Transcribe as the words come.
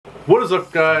What is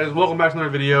up, guys? Welcome back to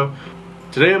another video.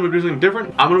 Today I'm going to do something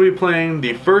different. I'm going to be playing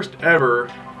the first ever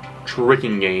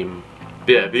tricking game.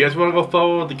 Yeah, if you guys want to go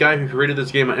follow the guy who created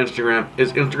this game on Instagram,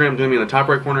 his Instagram is going to be in the top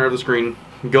right corner of the screen.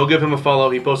 Go give him a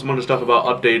follow. He posts a bunch of stuff about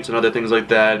updates and other things like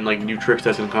that, and like new tricks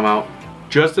that's going to come out.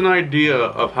 Just an idea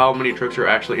of how many tricks are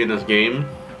actually in this game.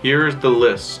 Here's the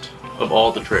list of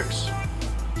all the tricks.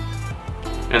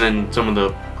 And then some of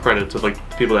the credits of like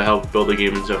the people that helped build the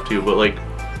game and stuff too. But like,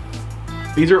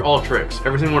 these are all tricks.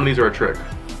 Every single one of these are a trick.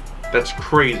 That's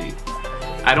crazy.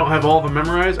 I don't have all of them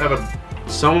memorized. I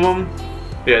have some of them.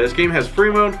 Yeah, this game has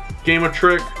free mode, game of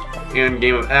trick, and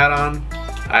game of add-on.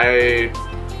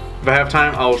 If I have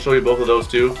time, I'll show you both of those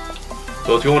too.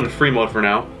 So let's go into free mode for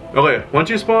now. Okay, once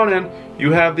you spawn in,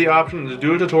 you have the option to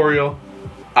do a tutorial.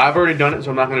 I've already done it, so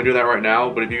I'm not going to do that right now,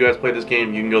 but if you guys play this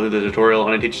game, you can go through the tutorial,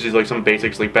 and it teaches you like some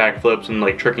basics like backflips and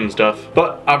like tricking stuff.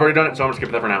 But I've already done it, so I'm going to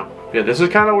skip that for now. Yeah, this is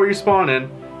kind of where you spawn in.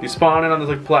 You spawn in on this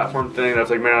like platform thing that's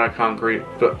like made out of concrete.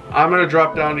 But I'm going to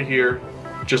drop down to here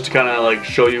just to kind of like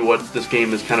show you what this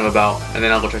game is kind of about, and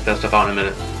then I'll go check that stuff out in a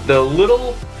minute. The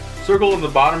little circle in the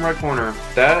bottom right corner,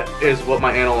 that is what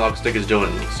my analog stick is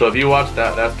doing. So if you watch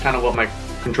that, that's kind of what my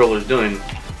controller is doing.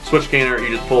 Switch gainer,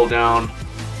 you just pull down.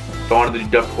 Go on to the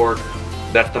duck cork.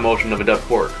 That's the motion of a duck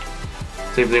cork.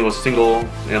 Same thing with single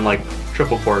and like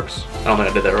triple corks. I don't think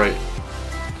I did that right.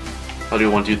 I'll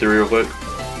do 1, 2, 3 real quick.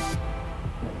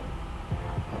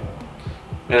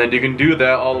 And then you can do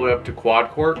that all the way up to quad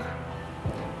cork.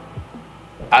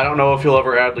 I don't know if you'll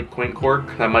ever add like quint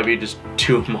cork. That might be just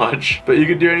too much. But you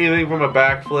can do anything from a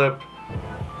backflip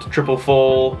to triple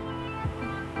full,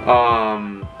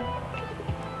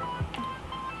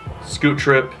 scoot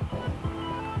trip.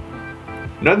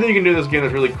 Another thing you can do in this game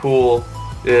that's really cool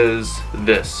is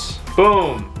this.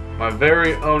 Boom! My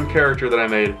very own character that I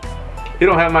made. He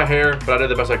don't have my hair, but I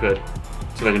did the best I could.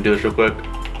 Let's see if I can do this real quick.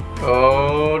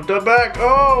 Oh, the back!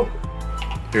 Oh!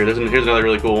 Here's another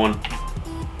really cool one.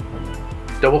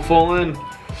 Double full in.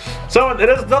 So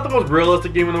it's not the most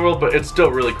realistic game in the world, but it's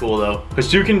still really cool though,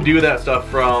 because you can do that stuff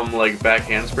from like back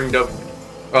handspring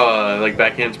like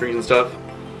back handsprings and stuff,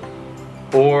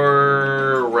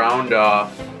 or round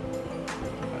off.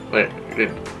 Wait,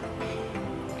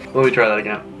 let me try that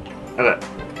again. Okay.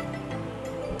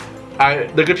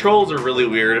 The controls are really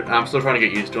weird. I'm still trying to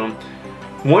get used to them.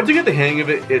 Once you get the hang of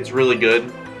it, it's really good.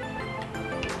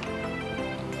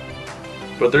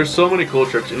 But there's so many cool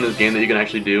tricks in this game that you can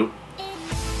actually do.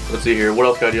 Let's see here. What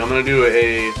else can I do? I'm gonna do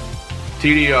a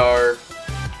TDR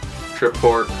trip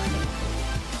cork.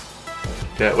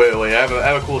 Okay, wait. I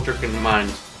have a cool trick in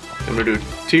mind. I'm gonna do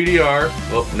TDR.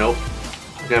 Oh, nope.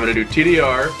 Okay, I'm gonna do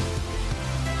TDR.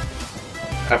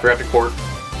 I forgot to cork.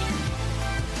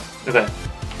 Okay.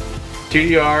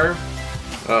 TDR,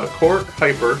 cork,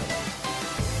 hyper.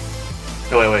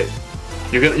 Oh wait.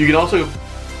 You can also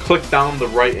click down the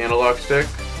right analog stick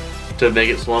to make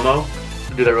it slow-mo.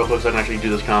 Do that real quick so I can actually do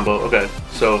this combo. Okay,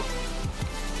 so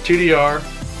TDR,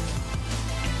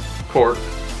 cork,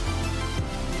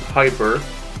 hyper,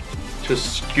 to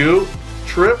scoot,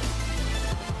 trip.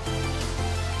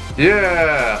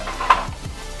 Yeah!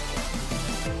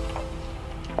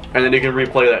 And then you can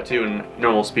replay that too in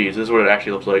normal speeds. This is what it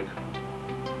actually looks like.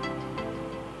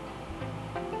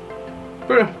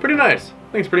 Pretty nice.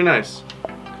 I think it's pretty nice.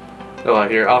 Oh,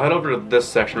 here, I'll head over to this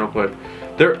section real quick.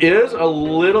 There is a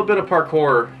little bit of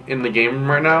parkour in the game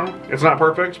right now. It's not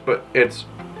perfect, but it's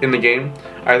in the game.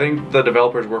 I think the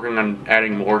developer's working on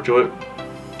adding more to it.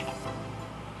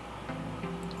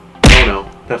 Oh no,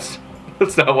 that's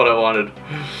not what I wanted.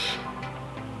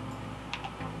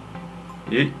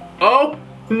 Oh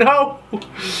no! I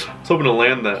was hoping to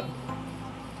land that.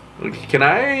 Can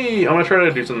I'm gonna try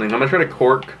to do something. I'm gonna try to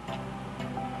cork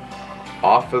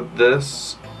off of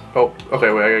this. Oh,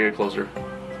 okay, wait, I gotta get closer.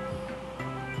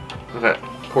 Okay,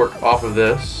 cork off of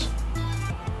this.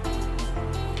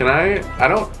 Can I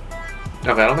don't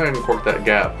think I can cork that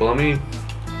gap, but let me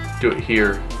do it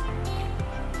here.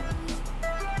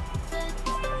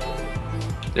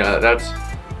 Yeah,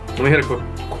 let me hit a quick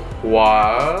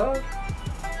quad.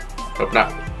 Oh,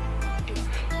 not.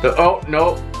 Oh,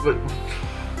 no, but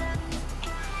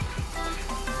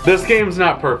this game's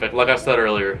not perfect, like I said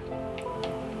earlier.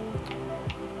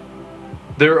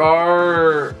 There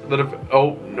are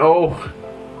oh no,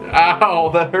 ow,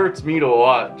 that hurts me to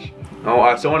watch. Oh,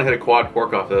 I still want to hit a quad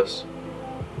cork off this.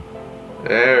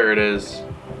 There it is.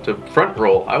 To front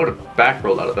roll. I would have back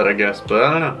rolled out of that, I guess, but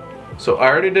I don't know. So I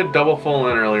already did double full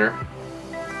in earlier.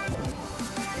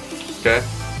 Okay.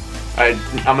 I'm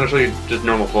gonna show you just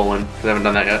normal full in because I haven't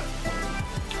done that yet.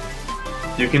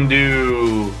 You can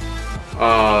do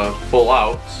full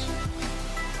outs.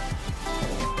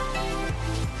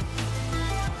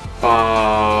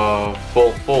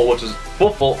 Full, which is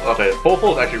full. Okay,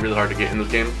 full is actually really hard to get in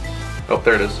this game. Oh,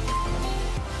 there it is.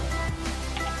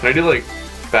 Can I do like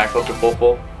backflip to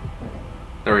full?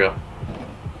 There we go.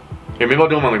 Okay, maybe I'll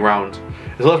do them on the ground.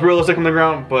 It's less realistic on the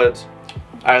ground, but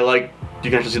I like, you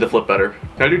can actually see the flip better.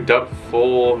 Can I do dub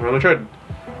full? Let me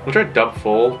try dub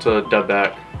full to dub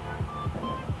back.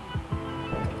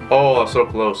 Oh, that's so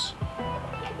close.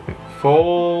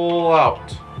 Full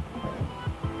out.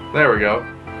 There we go.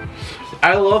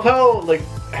 I love how, like,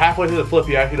 halfway through the flip,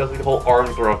 he actually does like the whole arm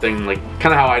throw thing, like,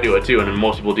 kind of how I do it too, and then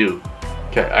most people do.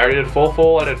 Okay, I already did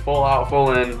full, I did full out,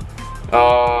 full in.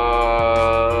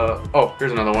 Oh,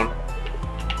 here's another one.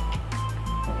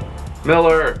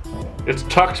 Miller. It's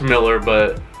tucked Miller,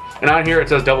 but, and on here it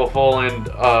says double full and,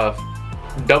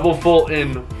 double full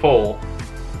in full.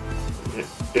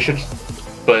 It should,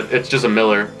 but it's just a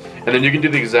Miller. And then you can do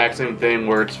the exact same thing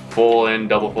where it's full in,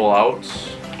 double full out,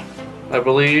 I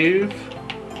believe.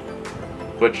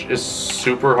 Which is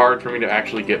super hard for me to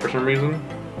actually get for some reason.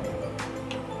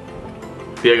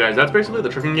 But yeah guys, that's basically the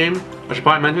tricking game. I should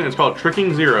probably mention it's called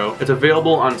Tricking Zero. It's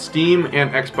available on Steam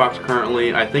and Xbox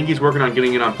currently. I think he's working on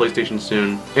getting it on PlayStation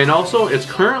soon. And also, it's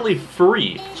currently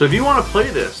free. So if you want to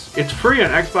play this, it's free on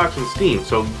Xbox and Steam.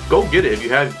 So go get it if you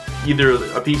have either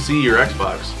a PC or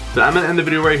Xbox. So I'm going to end the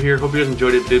video right here. Hope you guys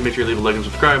enjoyed it. If you did, make sure you leave a like and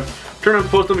subscribe. Turn on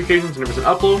post notifications and never miss an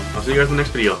upload. I'll see you guys in the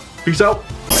next video. Peace out.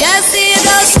 Just see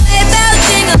those sleigh bells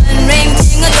jingling, ring,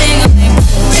 tingle, tingling.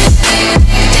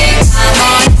 I'm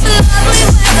on